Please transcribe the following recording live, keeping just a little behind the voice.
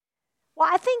Well,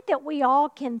 I think that we all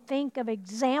can think of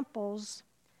examples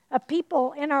of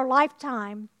people in our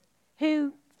lifetime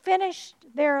who finished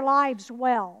their lives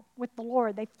well with the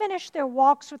Lord. They finished their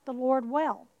walks with the Lord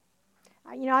well.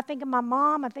 I think of my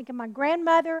mom. I think of my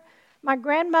grandmother. My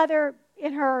grandmother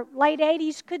in her late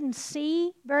 80s couldn't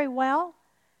see very well,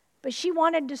 but she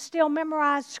wanted to still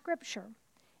memorize Scripture.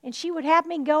 And she would have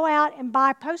me go out and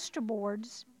buy poster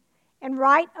boards and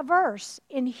write a verse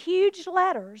in huge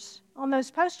letters on those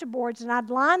poster boards, and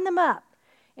I'd line them up.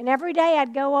 And every day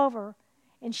I'd go over,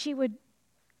 and she would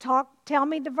tell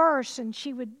me the verse, and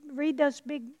she would read those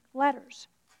big letters.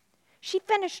 She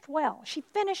finished well. She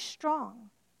finished strong.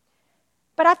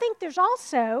 But I think there's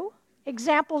also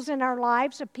examples in our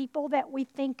lives of people that we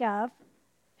think of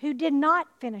who did not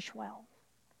finish well,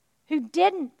 who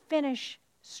didn't finish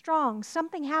strong.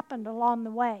 Something happened along the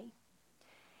way.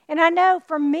 And I know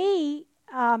for me,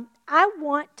 I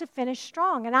want to finish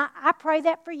strong. And I pray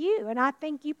that for you. And I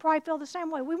think you probably feel the same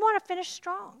way. We want to finish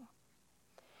strong.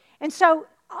 And so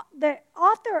the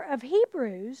author of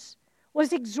Hebrews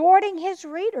was exhorting his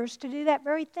readers to do that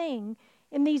very thing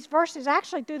in these verses,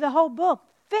 actually through the whole book.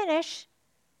 Finish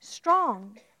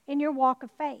strong in your walk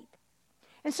of faith.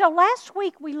 And so last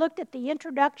week we looked at the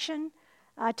introduction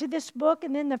to this book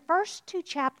and then the first 2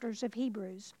 chapters of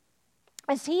Hebrews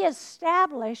as he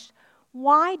established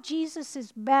why Jesus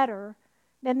is better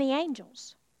than the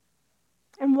angels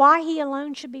and why he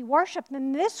alone should be worshiped.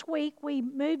 And this week we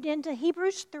moved into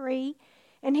Hebrews 3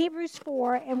 and Hebrews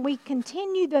 4, and we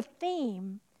continue the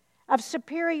theme of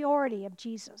superiority of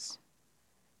Jesus.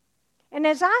 And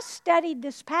as I studied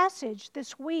this passage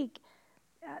this week,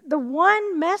 the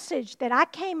one message that I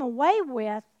came away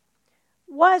with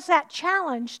was that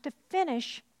challenge to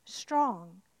finish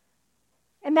strong.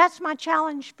 And that's my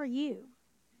challenge for you.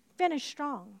 Finish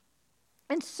strong.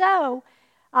 And so,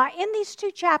 in these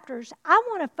 2 chapters, I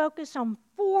want to focus on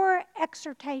 4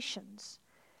 exhortations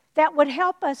that would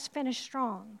help us finish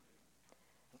strong.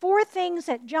 4 things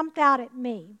that jumped out at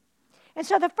me. And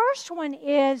so the first one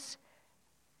is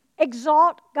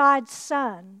exalt God's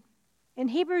Son in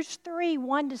Hebrews 3,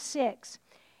 1-6.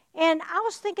 And I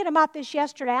was thinking about this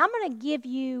yesterday. I'm going to give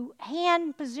you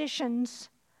hand positions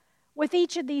with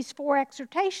each of these 4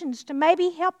 exhortations to maybe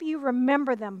help you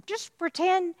remember them. Just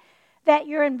pretend that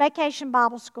you're in Vacation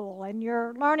Bible School and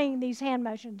you're learning these hand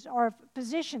motions or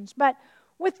positions. But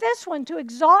with this one, to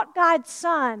exalt God's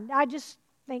Son, I just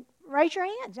think, raise your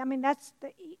hands. I mean,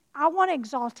 I want to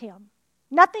exalt him.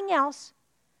 Nothing else,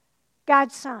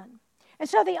 God's Son. And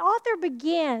so the author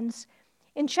begins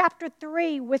in chapter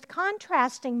 3 with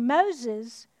contrasting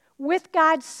Moses with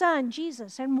God's Son,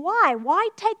 Jesus. And why? Why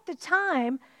take the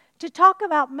time to talk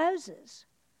about Moses?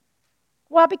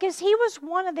 Well, because he was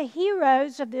one of the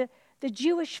heroes of the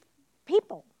Jewish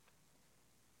people.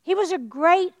 He was a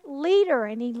great leader,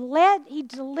 and he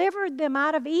delivered them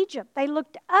out of Egypt. They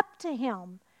looked up to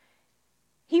him.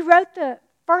 He wrote the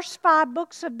first 5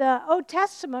 books of the Old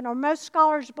Testament, or most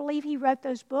scholars believe he wrote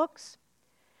those books.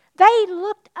 They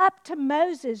looked up to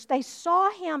Moses. They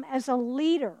saw him as a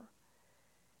leader.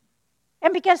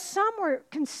 And because some were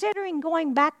considering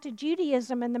going back to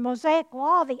Judaism and the Mosaic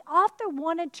Law, the author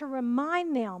wanted to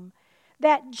remind them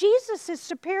that Jesus is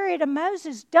superior to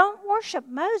Moses. Don't worship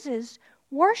Moses.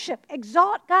 Worship,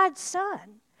 exalt God's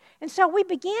Son. And so we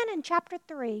begin in chapter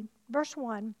 3, verse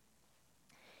 1.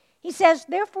 He says,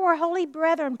 "Therefore, holy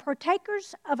brethren,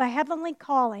 partakers of a heavenly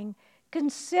calling,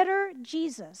 consider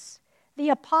Jesus, the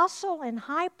apostle and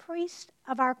high priest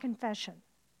of our confession."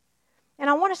 And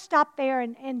I want to stop there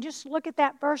and just look at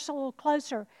that verse a little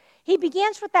closer. He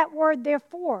begins with that word,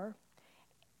 therefore,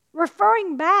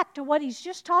 referring back to what he's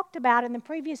just talked about in the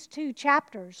previous 2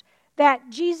 chapters, that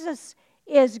Jesus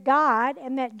is God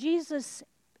and that Jesus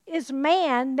is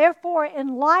man. Therefore,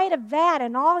 in light of that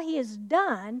and all he has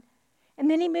done, and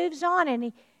then he moves on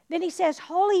and then he says,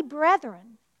 holy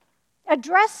brethren,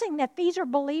 addressing that these are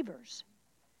believers.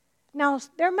 Now,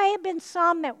 there may have been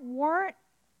some that weren't,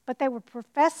 but they were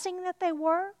professing that they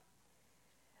were.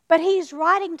 But he's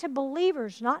writing to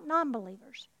believers, not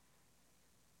non-believers,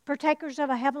 partakers of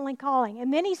a heavenly calling.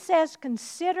 And then he says,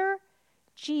 consider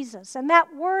Jesus. And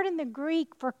that word in the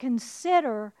Greek for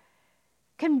consider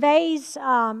conveys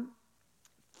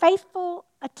faithful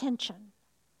attention,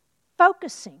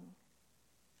 focusing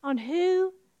on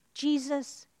who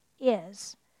Jesus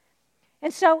is.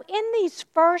 And so in these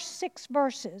first 6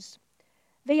 verses,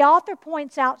 the author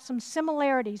points out some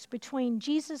similarities between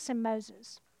Jesus and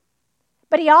Moses.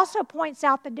 But he also points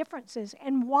out the differences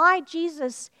and why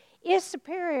Jesus is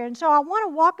superior. And so I want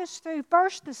to walk us through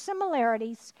first the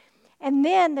similarities and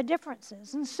then the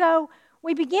differences. And so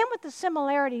we begin with the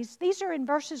similarities. These are in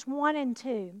verses 1 and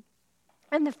 2.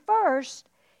 And the first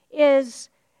is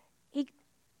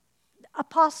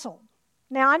apostle.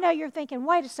 Now, I know you're thinking,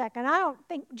 wait a second, I don't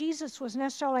think Jesus was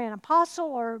necessarily an apostle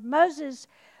or Moses,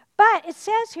 but it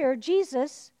says here,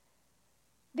 Jesus,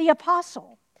 the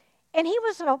apostle. And he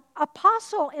was an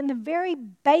apostle in the very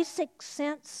basic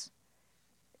sense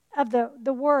of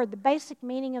the word, the basic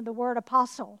meaning of the word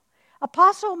apostle.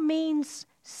 Apostle means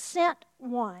sent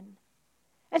one.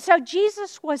 And so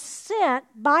Jesus was sent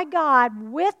by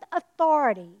God with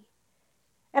authority.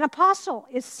 An apostle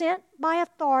is sent by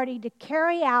authority to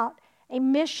carry out a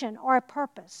mission or a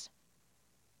purpose,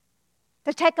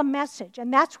 to take a message.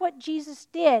 And that's what Jesus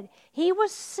did. He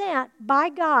was sent by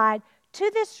God to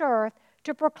this earth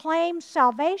to proclaim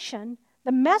salvation,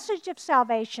 the message of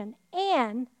salvation,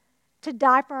 and to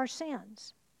die for our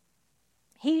sins.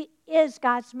 He is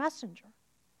God's messenger.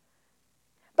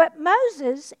 But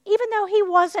Moses, even though he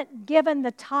wasn't given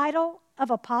the title of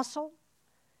apostle,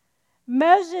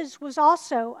 Moses was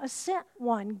also a sent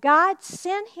one. God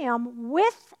sent him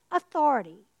with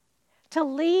authority to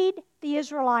lead the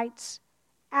Israelites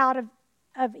out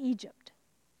of Egypt.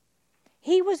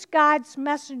 He was God's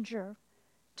messenger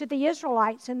to the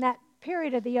Israelites in that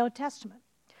period of the Old Testament.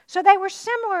 So they were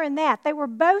similar in that. They were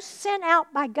both sent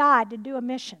out by God to do a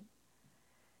mission.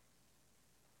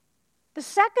 The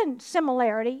second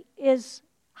similarity is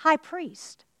high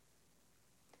priest.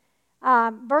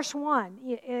 Verse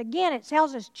 1, again, it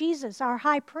tells us Jesus, our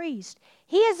high priest.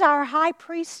 He is our high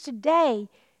priest today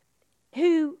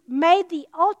who made the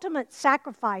ultimate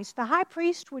sacrifice. The high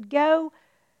priest would go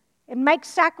and make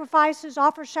sacrifices,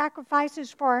 offer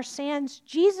sacrifices for our sins.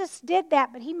 Jesus did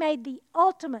that, but he made the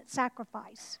ultimate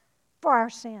sacrifice for our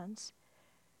sins.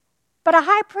 But a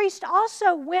high priest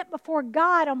also went before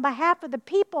God on behalf of the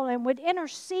people and would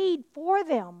intercede for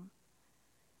them.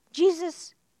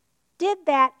 Jesus did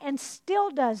that and still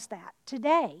does that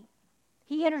today.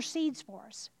 He intercedes for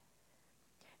us.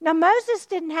 Now, Moses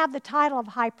didn't have the title of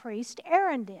high priest.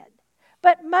 Aaron did.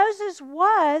 But Moses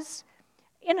was,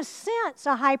 in a sense,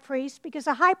 a high priest because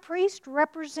a high priest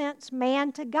represents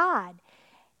man to God.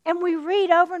 And we read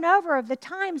over and over of the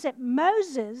times that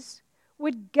Moses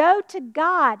would go to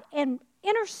God and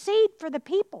intercede for the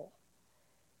people.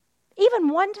 Even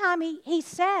one time he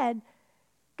said,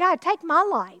 God, take my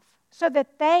life so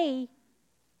that they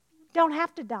don't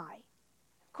have to die.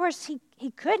 Of course,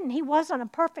 he couldn't. He wasn't a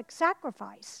perfect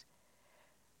sacrifice.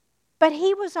 But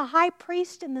he was a high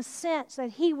priest in the sense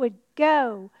that he would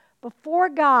go before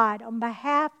God on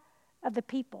behalf of the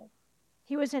people.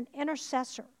 He was an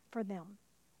intercessor for them.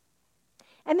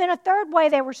 And then a third way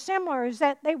they were similar is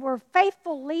that they were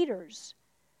faithful leaders.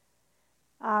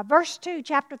 Verse 2,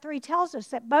 chapter 3 tells us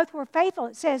that both were faithful.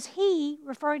 It says he,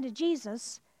 referring to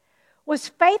Jesus, was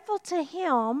faithful to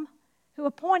him who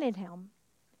appointed him,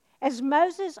 as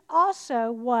Moses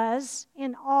also was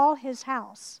in all his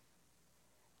house.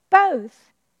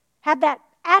 Both had that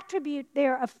attribute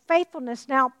there of faithfulness.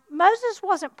 Now, Moses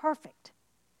wasn't perfect,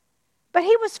 but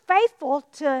he was faithful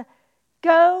to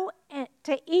go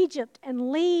to Egypt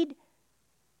and lead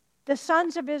the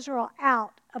sons of Israel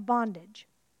out of bondage.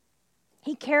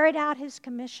 He carried out his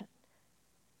commission.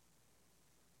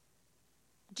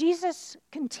 Jesus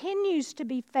continues to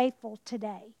be faithful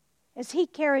today as he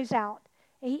carries out.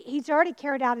 He's already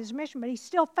carried out his mission, but he's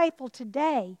still faithful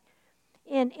today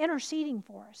in interceding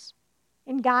for us,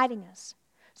 in guiding us.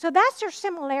 So that's their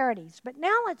similarities. But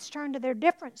now let's turn to their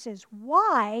differences.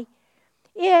 Why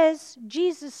is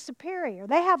Jesus superior?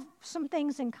 They have some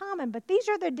things in common, but these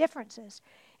are their differences.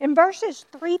 In verses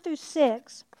 3 through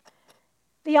 6,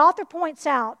 the author points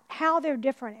out how they're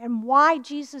different and why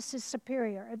Jesus is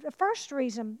superior. The first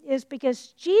reason is because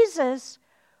Jesus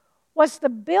was the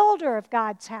builder of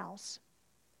God's house,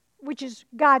 which is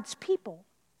God's people.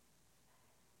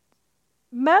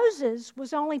 Moses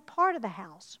was only part of the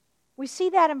house. We see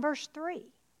that in verse 3.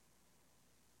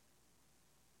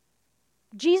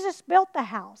 Jesus built the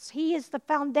house. He is the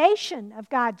foundation of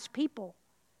God's people.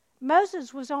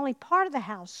 Moses was only part of the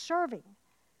house, serving.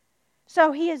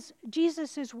 So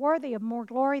Jesus is worthy of more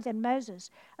glory than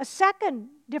Moses. A second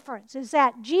difference is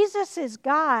that Jesus is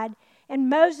God and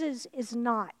Moses is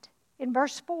not. In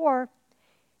verse 4, it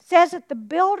says that the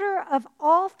builder of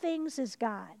all things is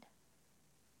God.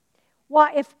 Well,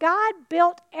 if God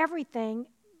built everything,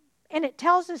 and it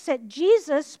tells us that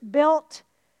Jesus built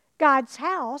God's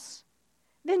house,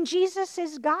 then Jesus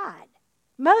is God.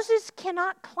 Moses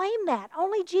cannot claim that.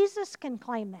 Only Jesus can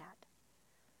claim that.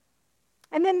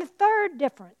 And then the third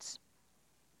difference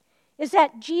is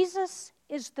that Jesus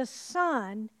is the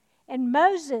Son and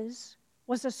Moses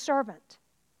was a servant.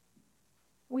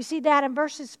 We see that in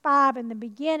verses 5 in the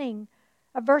beginning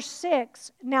verse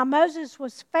 6, now Moses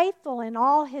was faithful in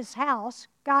all his house,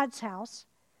 God's house,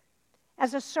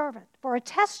 as a servant, for a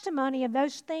testimony of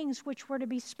those things which were to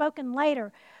be spoken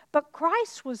later. But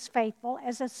Christ was faithful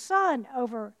as a son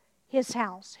over his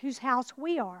house, whose house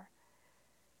we are.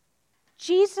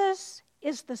 Jesus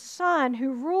is the Son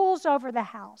who rules over the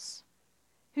house,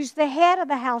 who's the head of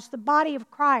the house, the body of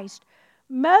Christ.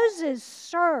 Moses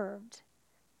served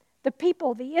the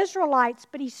people, the Israelites,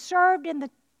 but he served in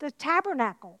the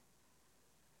tabernacle,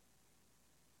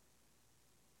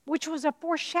 which was a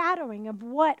foreshadowing of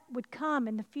what would come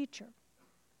in the future.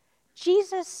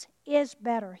 Jesus is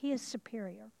better. He is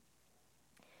superior.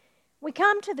 We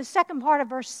come to the second part of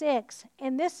verse 6,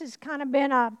 and this has kind of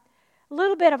been a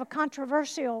little bit of a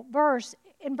controversial verse.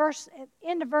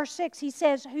 Into verse 6, he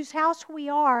says, whose house we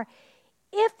are,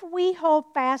 if we hold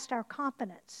fast our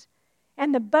confidence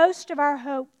and the boast of our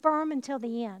hope firm until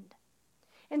the end.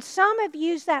 And some have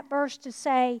used that verse to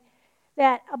say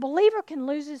that a believer can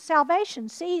lose his salvation.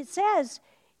 See, it says,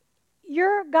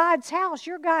 you're God's house,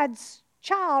 you're God's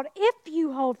child, if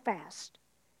you hold fast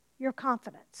your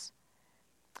confidence.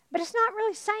 But it's not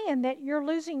really saying that you're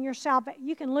losing your salvation.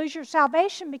 You can lose your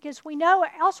salvation, because we know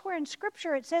elsewhere in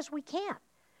Scripture it says we can't.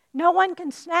 No one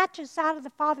can snatch us out of the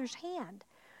Father's hand.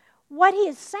 What he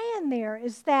is saying there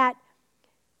is that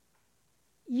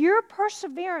your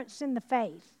perseverance in the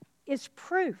faith is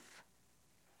proof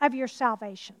of your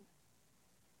salvation.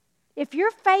 If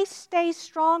your faith stays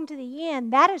strong to the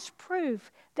end, that is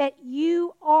proof that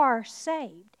you are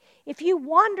saved. If you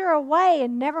wander away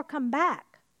and never come back,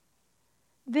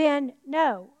 then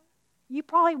no, you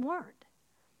probably weren't.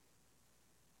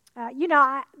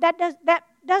 That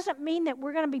doesn't mean that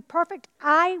we're going to be perfect.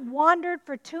 I wandered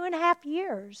for 2.5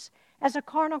 years as a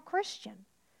carnal Christian.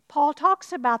 Paul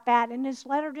talks about that in his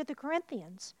letter to the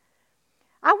Corinthians.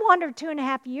 I wandered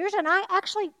 2.5 years, and I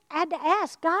actually had to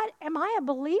ask, God, am I a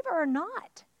believer or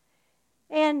not?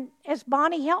 And as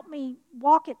Bonnie helped me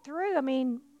walk it through,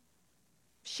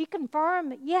 she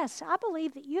confirmed that, yes, I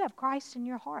believe that you have Christ in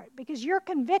your heart, because you're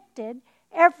convicted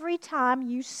every time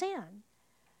you sin.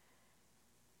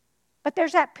 But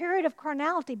there's that period of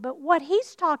carnality. But what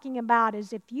he's talking about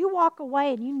is if you walk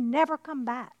away and you never come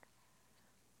back.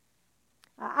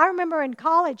 I remember in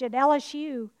college at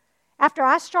LSU, after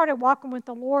I started walking with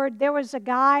the Lord, there was a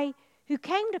guy who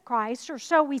came to Christ, or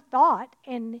so we thought,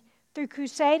 and through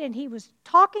Crusade, and he was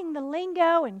talking the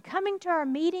lingo and coming to our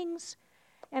meetings.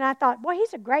 And I thought, boy,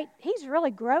 he's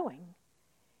really growing.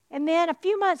 And then a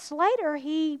few months later,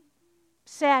 he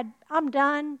said, I'm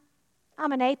done.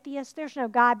 I'm an atheist. There's no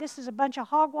God. This is a bunch of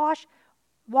hogwash.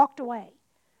 Walked away.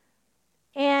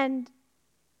 And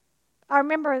I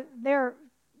remember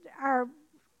our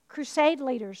crusade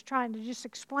leaders trying to just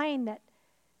explain that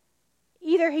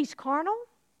either he's carnal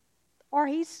or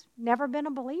he's never been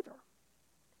a believer.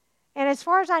 And as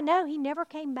far as I know, he never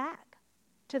came back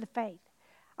to the faith.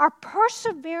 Our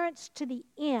perseverance to the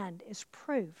end is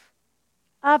proof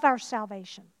of our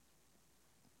salvation.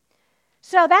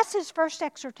 So that's his first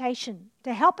exhortation,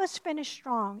 to help us finish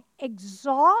strong.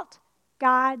 Exalt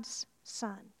God's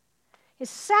Son. His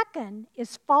second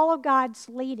is follow God's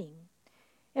leading.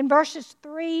 In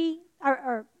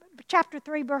chapter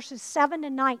 3, verses 7 to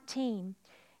 19.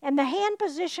 And the hand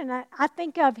position I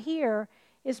think of here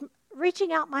is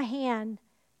reaching out my hand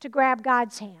to grab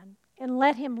God's hand and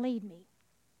let him lead me.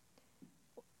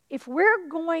 If we're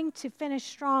going to finish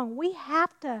strong, we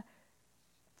have to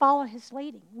follow his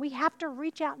leading. We have to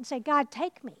reach out and say, God,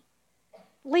 take me.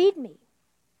 Lead me.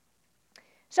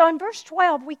 So in verse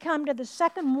 12, we come to the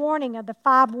second warning of the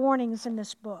 5 warnings in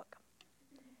this book.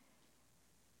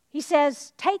 He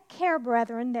says, take care,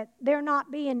 brethren, that there not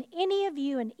be in any of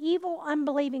you an evil,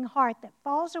 unbelieving heart that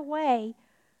falls away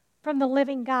from the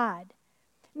living God.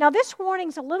 Now, this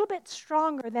warning's a little bit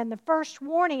stronger than the first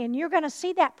warning, and you're going to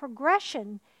see that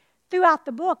progression throughout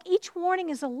the book. Each warning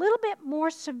is a little bit more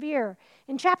severe.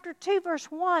 In chapter 2, verse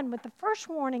 1, with the first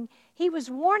warning, he was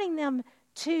warning them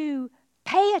to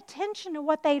pay attention to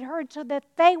what they'd heard so that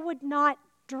they would not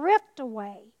drift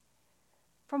away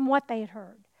from what they had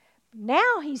heard.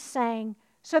 Now he's saying,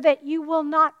 so that you will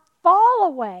not fall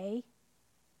away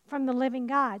from the living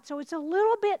God. So it's a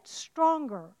little bit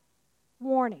stronger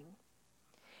warning.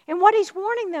 And what he's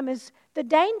warning them is the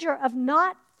danger of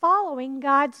not following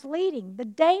God's leading, the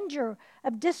danger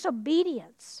of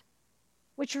disobedience,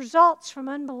 which results from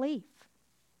unbelief.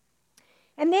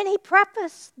 And then he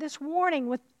prefaced this warning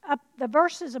with the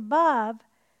verses above,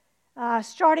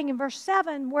 starting in verse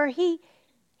 7, where he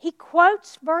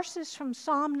quotes verses from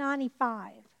Psalm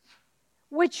 95,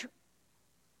 which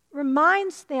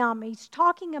reminds them, he's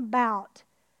talking about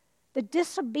the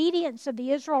disobedience of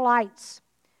the Israelites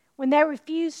when they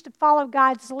refused to follow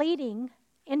God's leading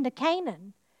into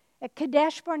Canaan. At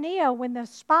Kadesh Barnea, when the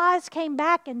spies came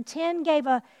back and 10 gave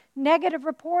a negative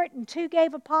report and 2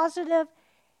 gave a positive,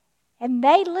 and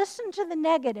they listened to the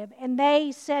negative and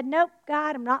they said, nope,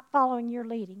 God, I'm not following your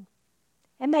leading.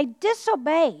 And they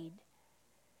disobeyed.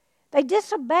 They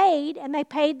disobeyed and they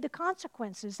paid the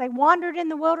consequences. They wandered in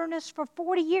the wilderness for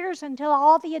 40 years until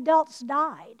all the adults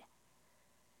died.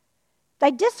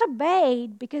 They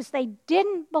disobeyed because they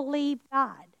didn't believe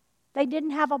God. They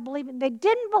didn't have a belief. They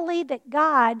didn't believe that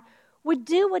God would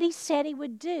do what He said He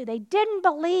would do. They didn't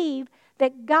believe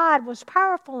that God was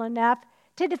powerful enough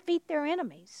to defeat their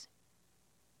enemies.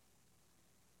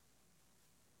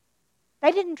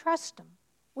 They didn't trust Him,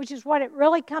 which is what it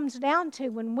really comes down to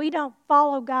when we don't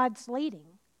follow God's leading.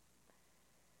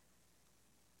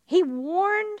 He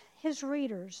warned His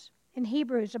readers in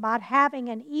Hebrews about having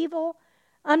an evil,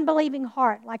 unbelieving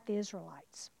heart like the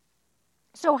Israelites.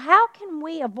 So how can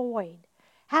we avoid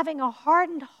having a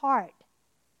hardened heart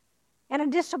and a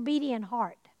disobedient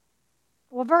heart?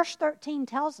 Well, verse 13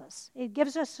 tells us. It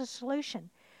gives us a solution.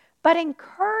 But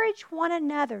encourage one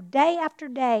another day after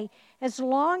day, as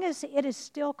long as it is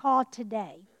still called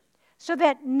today, so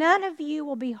that none of you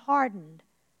will be hardened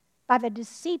by the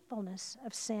deceitfulness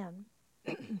of sin.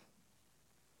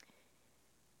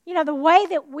 The way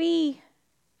that we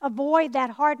avoid that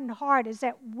hardened heart is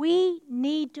that we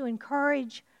need to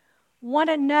encourage one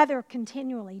another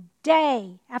continually,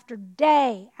 day after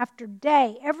day after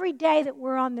day, every day that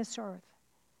we're on this earth.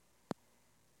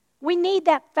 We need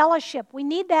that fellowship. We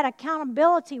need that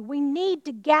accountability. We need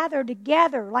to gather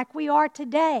together like we are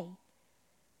today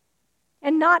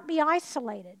and not be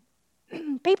isolated.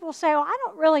 People say, I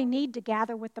don't really need to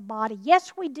gather with the body.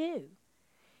 Yes, we do.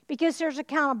 Because there's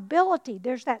accountability.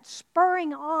 There's that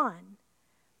spurring on.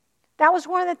 That was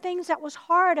one of the things that was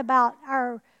hard about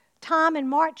our time in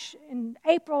March and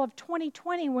April of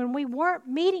 2020 when we weren't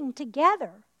meeting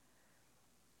together.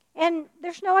 And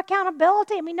there's no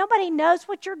accountability. Nobody knows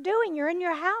what you're doing. You're in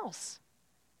your house.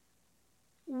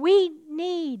 We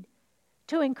need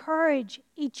to encourage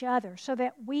each other so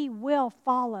that we will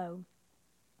follow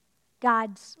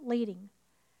God's leading.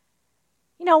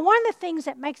 One of the things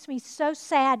that makes me so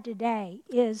sad today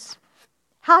is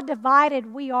how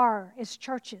divided we are as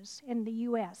churches in the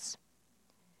U.S.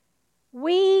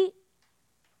 We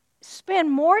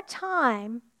spend more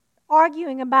time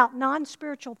arguing about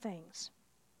non-spiritual things.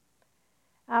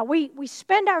 We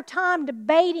spend our time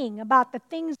debating about the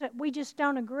things that we just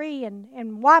don't agree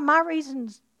and why my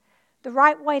reason's the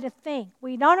right way to think.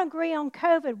 We don't agree on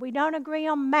COVID. We don't agree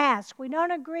on masks. We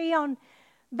don't agree on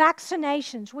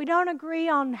vaccinations. We don't agree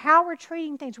on how we're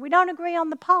treating things. We don't agree on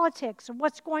the politics of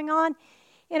what's going on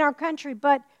in our country.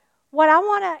 But what I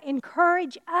want to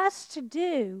encourage us to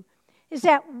do is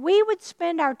that we would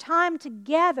spend our time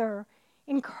together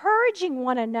encouraging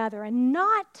one another and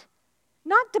not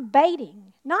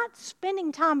debating, not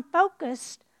spending time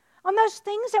focused on those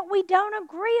things that we don't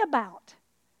agree about.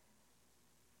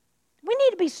 We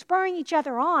need to be spurring each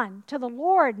other on to the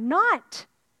Lord, not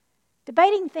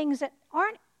debating things that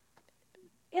aren't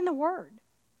in the Word.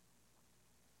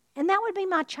 And that would be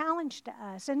my challenge to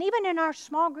us. And even in our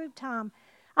small group time,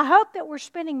 I hope that we're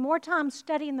spending more time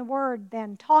studying the Word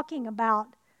than talking about,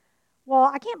 well,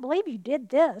 I can't believe you did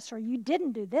this or you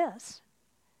didn't do this.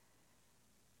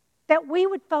 That we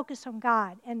would focus on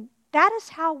God. And that is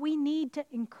how we need to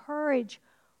encourage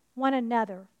one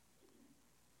another,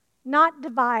 not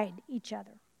divide each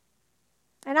other.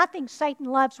 And I think Satan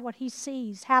loves what he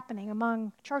sees happening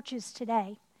among churches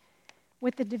today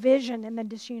with the division and the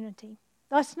disunity.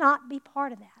 Let's not be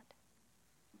part of that.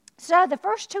 So the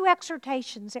first two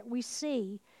exhortations that we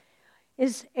see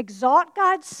is exalt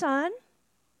God's Son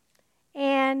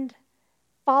and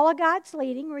follow God's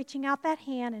leading, reaching out that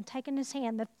hand and taking His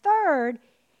hand. The third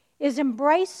is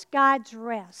embrace God's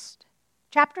rest.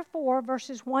 Chapter 4,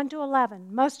 verses 1 to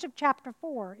 11. Most of chapter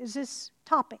 4 is this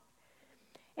topic.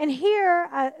 And here,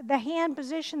 the hand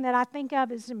position that I think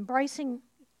of is embracing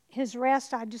His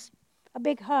rest. A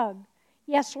big hug.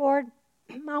 Yes, Lord,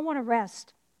 I want to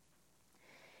rest.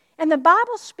 And the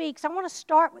Bible speaks, I want to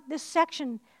start with this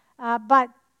section by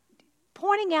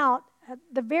pointing out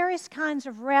the various kinds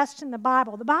of rest in the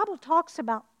Bible. The Bible talks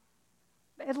about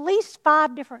at least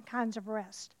 5 different kinds of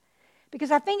rest,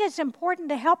 because I think it's important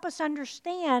to help us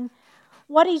understand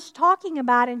what he's talking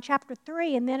about in chapter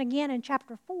 3 and then again in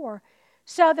chapter 4.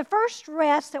 So the first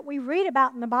rest that we read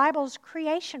about in the Bible is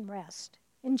creation rest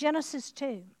in Genesis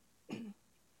 2.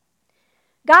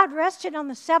 God rested on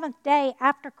the 7th day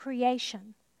after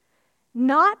creation,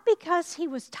 not because He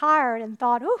was tired and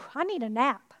thought, I need a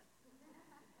nap.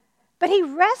 But he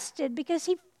rested because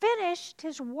he finished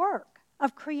his work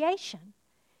of creation.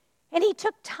 And he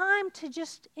took time to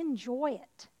just enjoy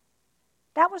it.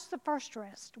 That was the first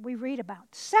rest we read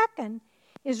about. Second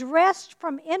is rest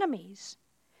from enemies.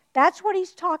 That's what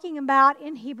he's talking about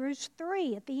in Hebrews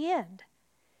 3 at the end.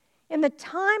 In the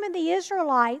time of the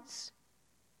Israelites,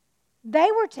 they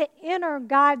were to enter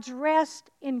God's rest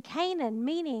in Canaan,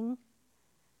 meaning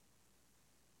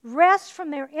rest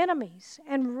from their enemies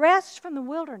and rest from the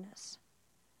wilderness.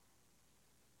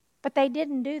 But they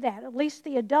didn't do that. At least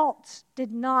the adults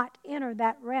did not enter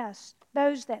that rest.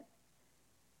 Those that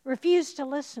refused to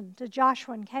listen to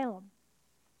Joshua and Caleb.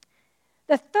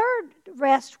 The third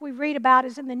rest we read about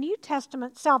is in the New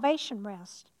Testament, salvation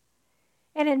rest.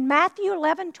 And in Matthew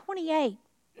 11:28,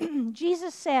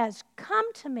 Jesus says,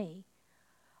 "Come to me,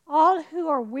 all who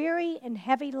are weary and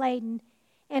heavy laden,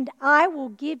 and I will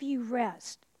give you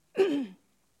rest."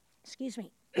 Excuse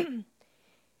me.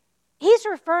 He's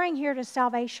referring here to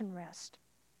salvation rest.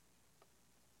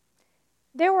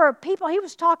 There were people, he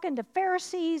was talking to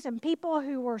Pharisees and people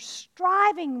who were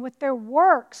striving with their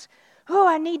works. Oh,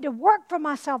 I need to work for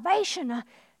my salvation.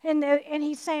 And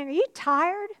he's saying, are you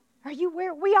tired? Are you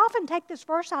weary? We often take this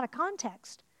verse out of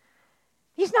context.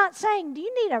 He's not saying, do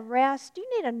you need a rest? Do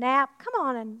you need a nap? Come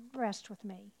on and rest with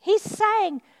me. He's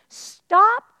saying,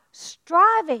 stop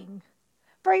striving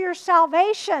for your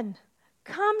salvation.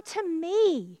 Come to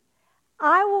me.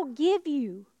 I will give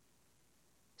you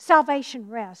salvation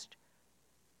rest.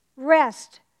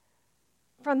 Rest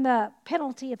from the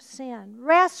penalty of sin.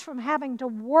 Rest from having to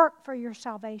work for your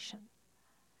salvation.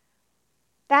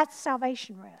 That's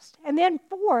salvation rest. And then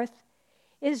fourth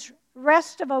is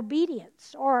rest of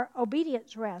obedience, or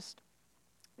obedience rest.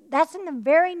 That's in the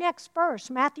very next verse,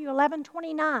 Matthew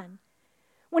 11:29,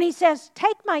 when he says,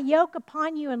 "Take my yoke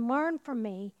upon you and learn from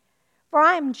me, for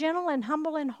I am gentle and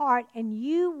humble in heart, and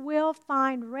you will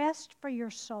find rest for your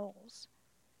souls."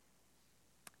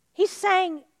 He's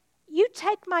saying, you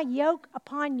take my yoke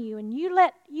upon you, and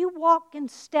you walk in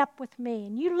step with me,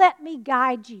 and you let me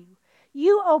guide you.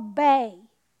 You obey,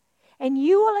 and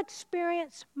you will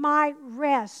experience my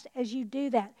rest as you do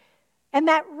that. And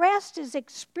that rest is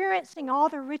experiencing all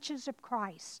the riches of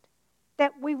Christ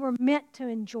that we were meant to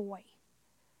enjoy.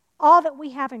 All that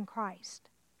we have in Christ.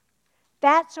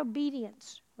 That's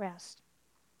obedience rest.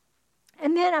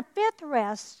 And then a fifth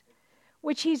rest,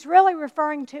 which he's really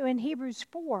referring to in Hebrews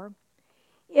 4,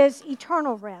 is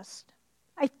eternal rest,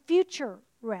 a future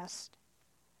rest.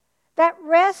 That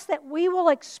rest that we will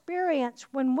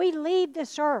experience when we leave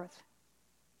this earth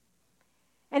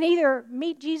and either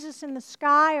meet Jesus in the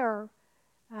sky, or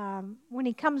when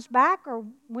he comes back, or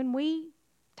when we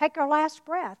take our last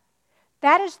breath.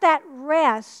 That is that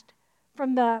rest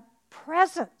from the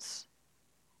presence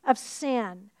of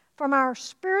sin, from our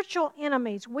spiritual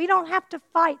enemies. We don't have to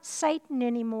fight Satan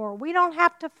anymore. We don't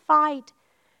have to fight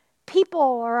people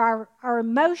or our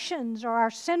emotions or our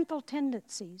sinful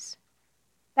tendencies.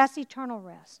 That's eternal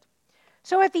rest.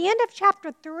 So at the end of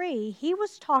chapter 3, he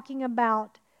was talking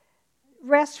about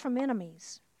rest from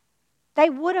enemies. They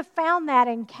would have found that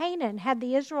in Canaan had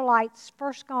the Israelites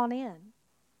first gone in.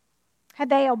 Had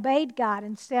they obeyed God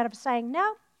instead of saying,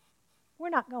 no, we're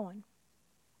not going.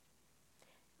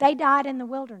 They died in the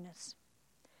wilderness.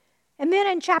 And then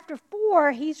in chapter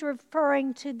 4, he's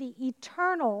referring to the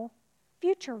eternal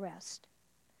future rest.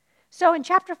 So in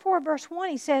chapter 4, verse 1,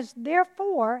 he says,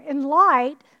 "Therefore, in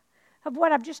light of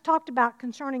what I've just talked about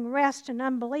concerning rest and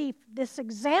unbelief, this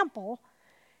example,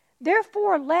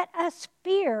 therefore let us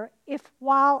fear if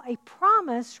while a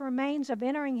promise remains of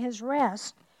entering his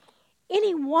rest,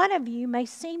 any one of you may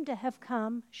seem to have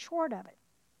come short of it."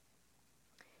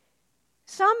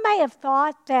 Some may have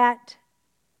thought that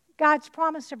God's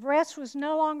promise of rest was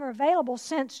no longer available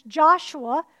since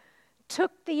Joshua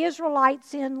took the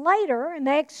Israelites in later and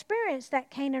they experienced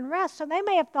that Canaan rest. So they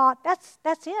may have thought, that's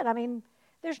it. I mean,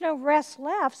 there's no rest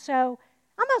left, so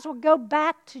I might as well go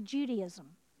back to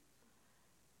Judaism.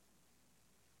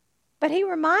 But he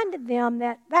reminded them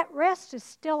that that rest is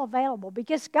still available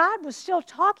because God was still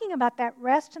talking about that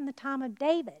rest in the time of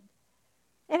David.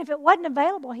 And if it wasn't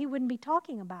available, he wouldn't be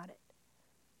talking about it.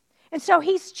 And so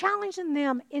he's challenging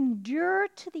them, endure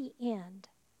to the end.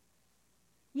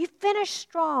 You finish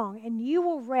strong and you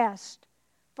will rest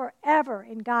forever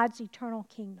in God's eternal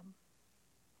kingdom.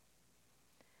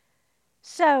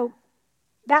 So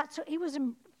he was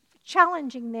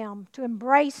challenging them to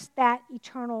embrace that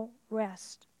eternal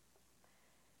rest.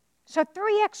 So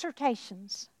 3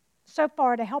 exhortations so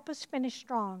far to help us finish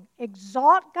strong.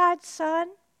 Exalt God's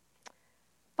Son,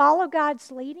 follow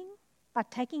God's leading by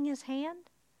taking his hand,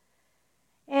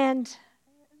 and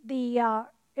the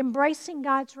embracing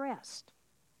God's rest,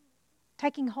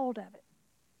 taking hold of it.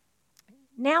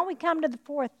 Now we come to the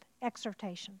fourth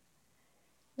exhortation.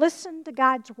 Listen to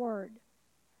God's word.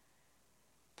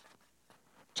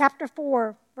 Chapter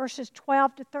 4, verses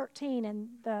 12 to 13, and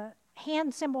the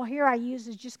hand symbol here I use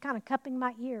is just kind of cupping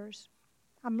my ears.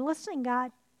 I'm listening,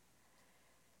 God.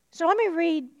 So let me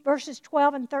read verses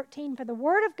 12 and 13. For the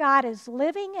word of God is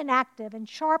living and active and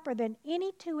sharper than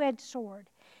any two-edged sword,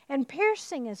 and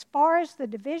piercing as far as the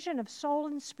division of soul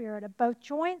and spirit, of both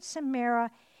joints and marrow,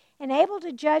 and able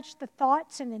to judge the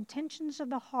thoughts and intentions of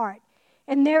the heart.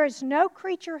 And there is no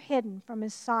creature hidden from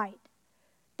his sight,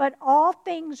 but all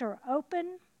things are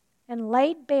open and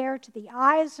laid bare to the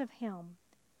eyes of him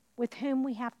with whom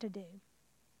we have to do.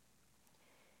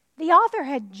 The author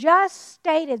had just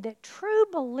stated that true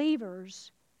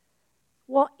believers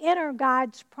will enter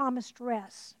God's promised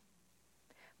rest.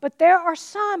 But there are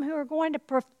some who are going to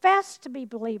profess to be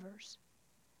believers,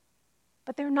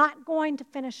 but they're not going to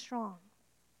finish strong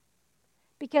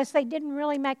because they didn't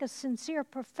really make a sincere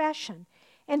profession.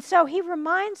 And so he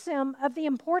reminds them of the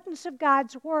importance of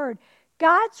God's word.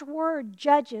 God's word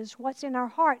judges what's in our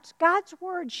hearts. God's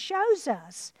word shows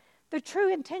us the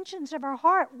true intentions of our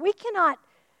heart. We cannot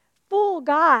fool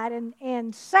God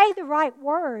and say the right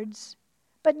words,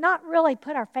 but not really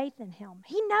put our faith in him.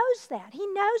 He knows that. He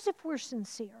knows if we're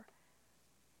sincere.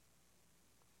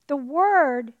 The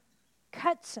word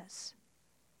cuts us.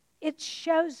 It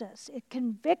shows us. It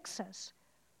convicts us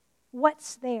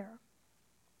what's there.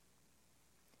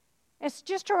 It's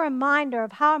just a reminder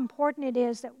of how important it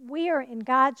is that we are in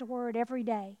God's word every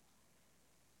day,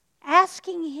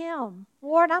 asking him,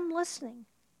 Lord, I'm listening.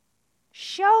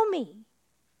 Show me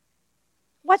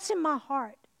what's in my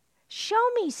heart. Show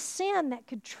me sin that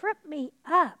could trip me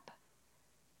up.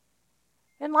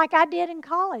 And like I did in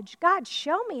college, God,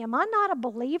 show me, am I not a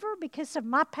believer because of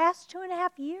my past 2.5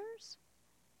 years?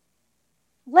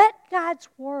 Let God's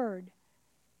word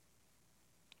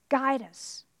guide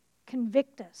us,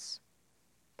 convict us,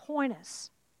 point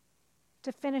us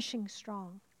to finishing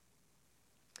strong.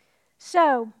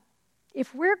 So,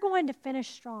 if we're going to finish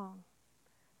strong,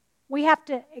 we have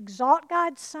to exalt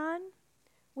God's Son.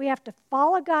 We have to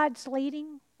follow God's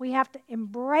leading. We have to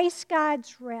embrace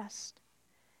God's rest.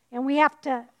 And we have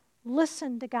to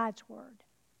listen to God's word.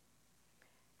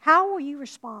 How will you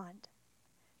respond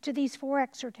to these 4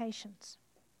 exhortations?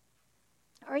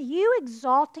 Are you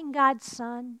exalting God's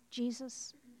Son,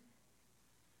 Jesus?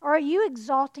 Or are you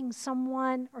exalting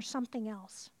someone or something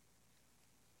else?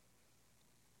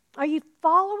 Are you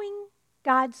following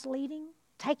God's leading,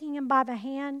 taking him by the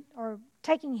hand, or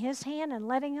taking his hand and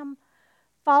letting him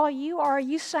follow you? Or are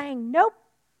you saying, nope,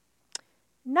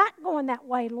 not going that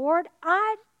way, Lord,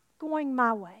 I'm going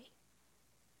my way?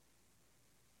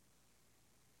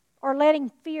 Or letting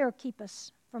fear keep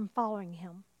us from following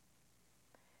him?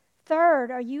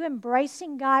 Third, are you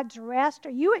embracing God's rest? Are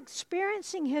you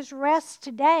experiencing his rest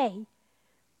today?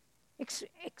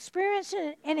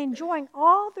 Experiencing and enjoying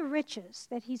all the riches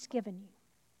that he's given you?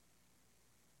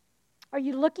 Are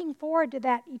you looking forward to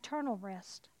that eternal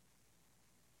rest?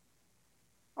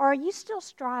 Or are you still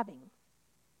striving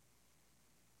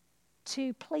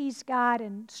to please God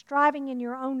and striving in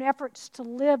your own efforts to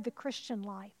live the Christian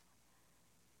life?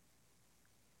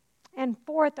 And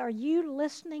fourth, are you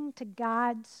listening to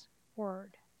God's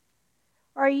word?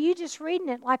 Or are you just reading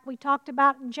it like we talked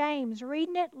about in James,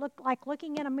 reading it like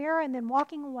looking in a mirror and then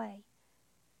walking away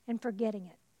and forgetting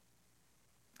it?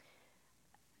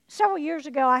 Several years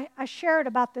ago, I shared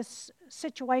about this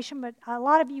situation, but a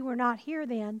lot of you were not here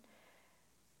then.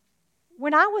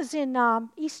 When I was in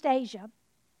East Asia,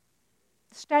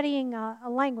 studying a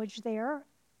language there,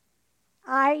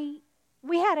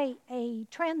 we had a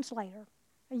translator,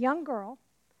 a young girl,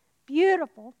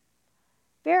 beautiful,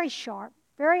 very sharp,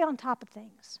 very on top of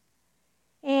things.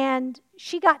 And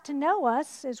she got to know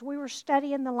us as we were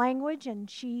studying the language, and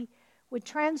she would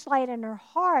translate, and her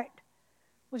heart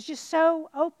was just so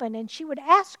open, and she would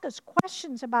ask us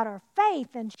questions about our faith,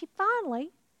 and she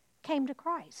finally came to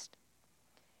Christ.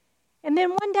 And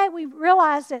then one day we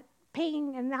realized that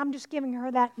Ping, and I'm just giving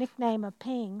her that nickname of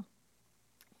Ping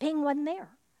wasn't there.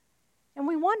 And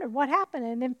we wondered what happened.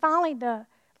 And then finally the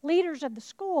leaders of the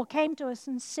school came to us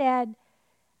and said,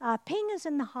 Ping is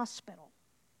in the hospital.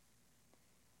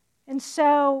 And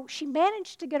so she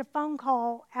managed to get a phone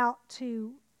call out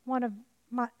to one of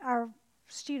our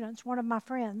students, one of my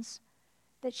friends,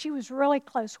 that she was really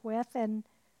close with. And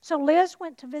so Liz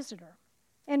went to visit her.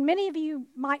 And many of you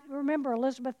might remember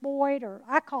Elizabeth Boyd, or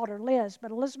I called her Liz,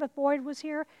 but Elizabeth Boyd was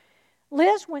here.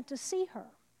 Liz went to see her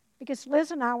because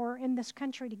Liz and I were in this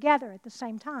country together at the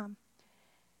same time.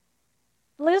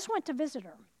 Liz went to visit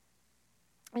her,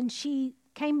 and she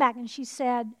came back and she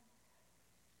said,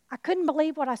 I couldn't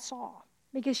believe what I saw,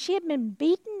 because she had been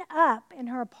beaten up in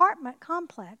her apartment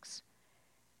complex.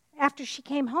 After she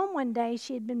came home one day,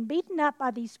 she had been beaten up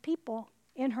by these people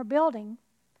in her building,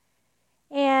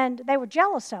 and they were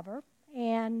jealous of her,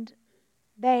 and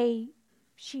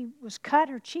she was cut,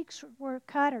 her cheeks were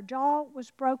cut, her jaw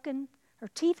was broken, her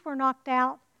teeth were knocked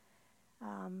out.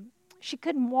 She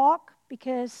couldn't walk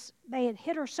because they had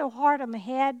hit her so hard on the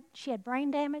head, she had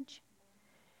brain damage.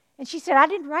 And she said, I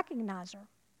didn't recognize her.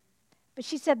 But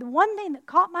she said, the one thing that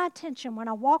caught my attention when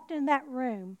I walked in that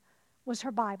room was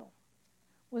her Bible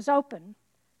was open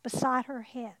beside her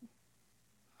head.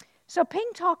 So Ping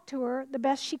talked to her the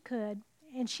best she could,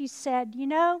 and she said, you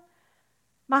know,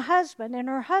 my husband, and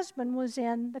her husband was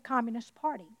in the Communist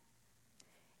Party.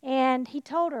 And he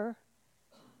told her,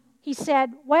 he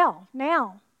said, well,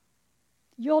 now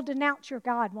you'll denounce your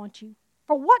God, won't you?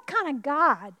 For what kind of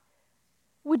God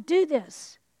would do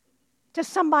this to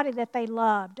somebody that they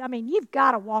loved? I mean, you've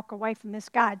got to walk away from this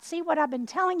God. See, what I've been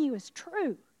telling you is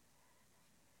true.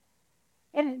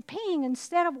 And in Ping,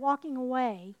 instead of walking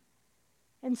away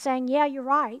and saying, yeah, you're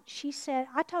right, she said,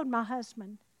 I told my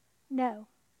husband, no,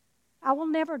 I will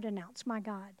never denounce my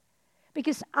God,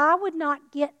 because I would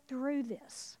not get through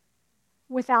this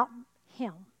without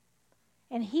him.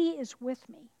 And he is with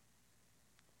me.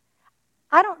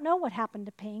 I don't know what happened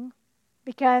to Ping,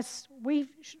 because we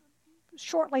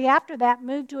shortly after that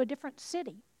moved to a different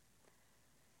city.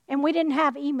 And we didn't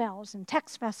have emails and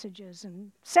text messages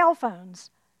and cell phones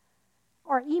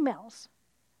or emails.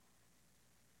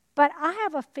 But I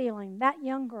have a feeling that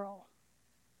young girl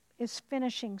is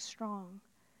finishing strong,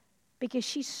 because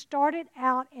she started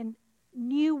out and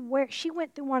knew where she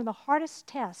went through one of the hardest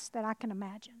tests that I can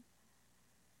imagine.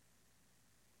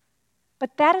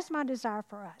 But that is my desire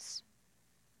for us,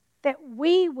 that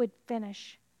we would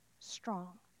finish strong,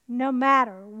 no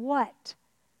matter what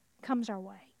comes our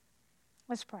way.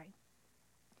 Let's pray.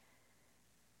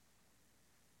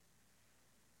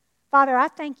 Father, I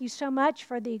thank you so much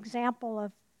for the example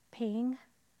of Ping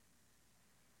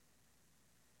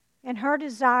and her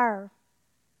desire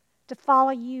to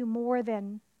follow you more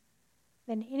than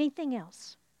anything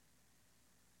else.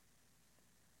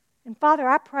 And Father,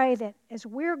 I pray that as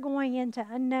we're going into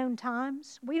unknown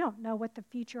times, we don't know what the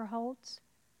future holds.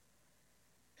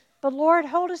 But Lord,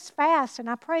 hold us fast, and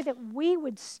I pray that we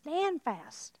would stand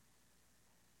fast,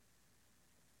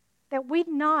 that we'd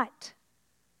not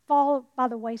fall by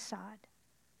the wayside,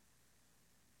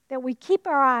 that we keep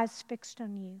our eyes fixed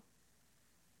on you,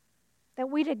 that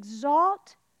we'd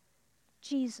exalt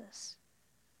Jesus,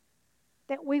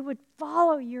 that we would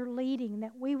follow your leading,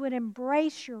 that we would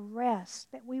embrace your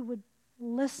rest, that we would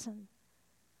listen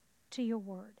to your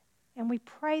word. And we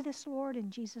pray this, Lord,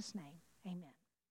 in Jesus' name. Amen.